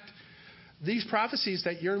 in fact, these prophecies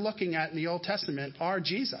that you're looking at in the Old Testament are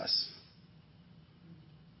Jesus.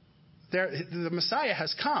 The Messiah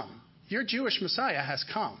has come. Your Jewish Messiah has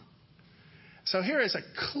come. So here is a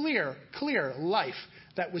clear life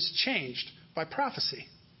that was changed by prophecy.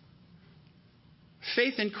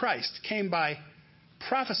 Faith in Christ came by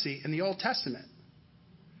prophecy in the Old Testament.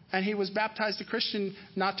 And he was baptized a Christian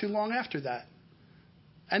not too long after that.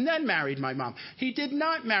 And then married my mom. He did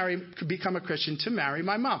not become a Christian to marry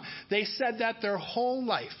my mom. They said that their whole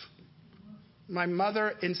life. My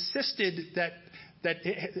mother insisted that as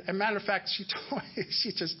a matter of fact,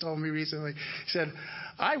 she just told me recently, she said,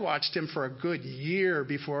 I watched him for a good year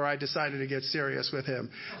before I decided to get serious with him.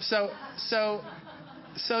 So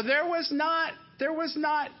there was not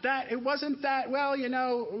that, it wasn't that, well,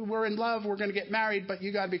 we're in love, we're going to get married, but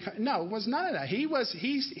you got to be, no, it was none of that.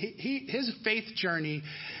 His faith journey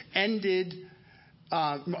ended,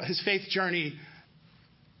 his faith journey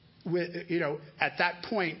with, at that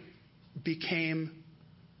point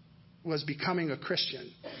was becoming a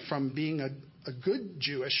Christian from being a good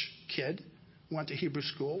Jewish kid, went to Hebrew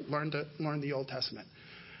school, learned the Old Testament.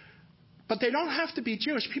 But they don't have to be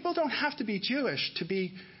Jewish. People don't have to be Jewish to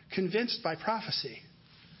be convinced by prophecy.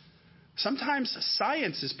 Sometimes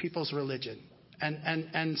science is people's religion,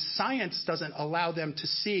 and science doesn't allow them to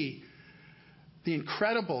see the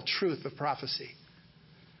incredible truth of prophecy.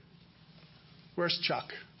 Where's Chuck?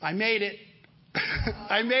 I made it.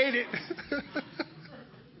 I made it.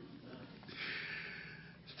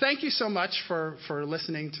 Thank you so much for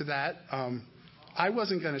listening to that. I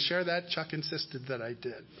wasn't going to share that. Chuck insisted that I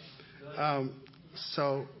did.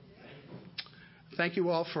 So thank you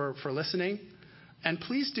all for listening. And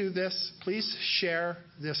please do this. Please share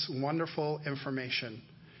this wonderful information,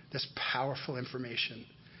 this powerful information.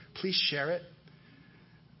 Please share it.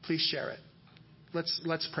 Please share it.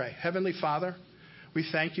 Let's pray. Heavenly Father, we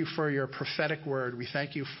thank you for your prophetic word. We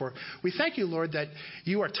thank you, Lord, that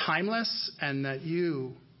you are timeless and that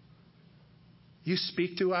you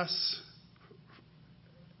speak to us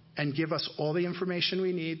and give us all the information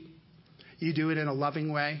we need. You do it in a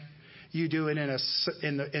loving way. You do it in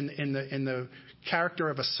the character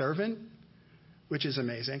of a servant, which is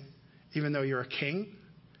amazing. Even though you're a king,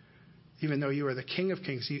 even though you are the King of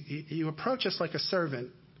Kings, you approach us like a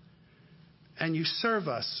servant, and you serve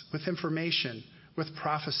us with information, with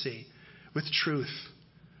prophecy, with truth,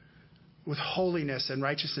 with holiness and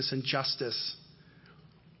righteousness and justice.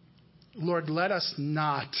 Lord, let us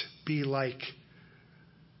not be like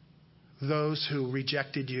those who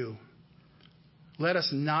rejected you. Let us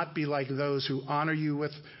not be like those who honor you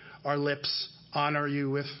with our lips, honor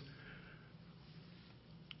you with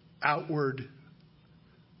outward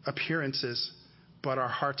appearances, but our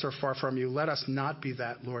hearts are far from you. Let us not be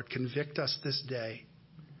that, Lord. Convict us this day.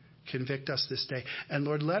 Convict us this day. And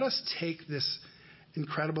Lord, let us take this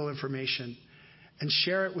incredible information and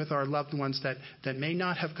share it with our loved ones that may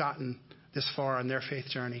not have gotten this far on their faith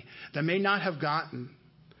journey, that may not have gotten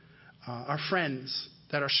our friends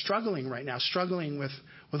that are struggling right now, struggling with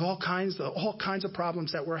all kinds of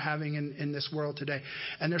problems that we're having in this world today.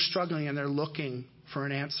 And they're struggling and they're looking for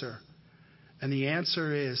an answer. And the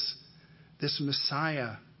answer is this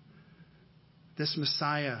Messiah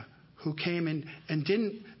who came and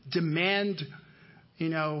didn't demand,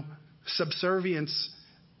 subservience,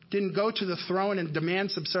 didn't go to the throne and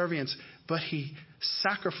demand subservience, but he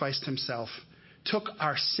sacrificed himself, took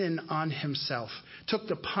our sin on himself, took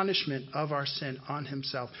the punishment of our sin on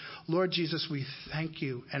himself. Lord Jesus, we thank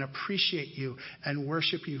you and appreciate you and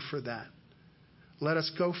worship you for that. Let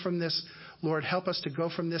us go from this. Lord, help us to go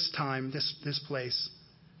from this time, this place,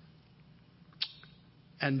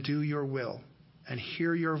 and do your will and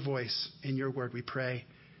hear your voice in your word. We pray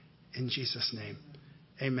in Jesus' name.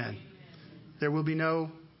 Amen. There will be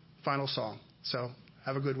no final song, so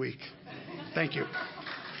have a good week. Thank you.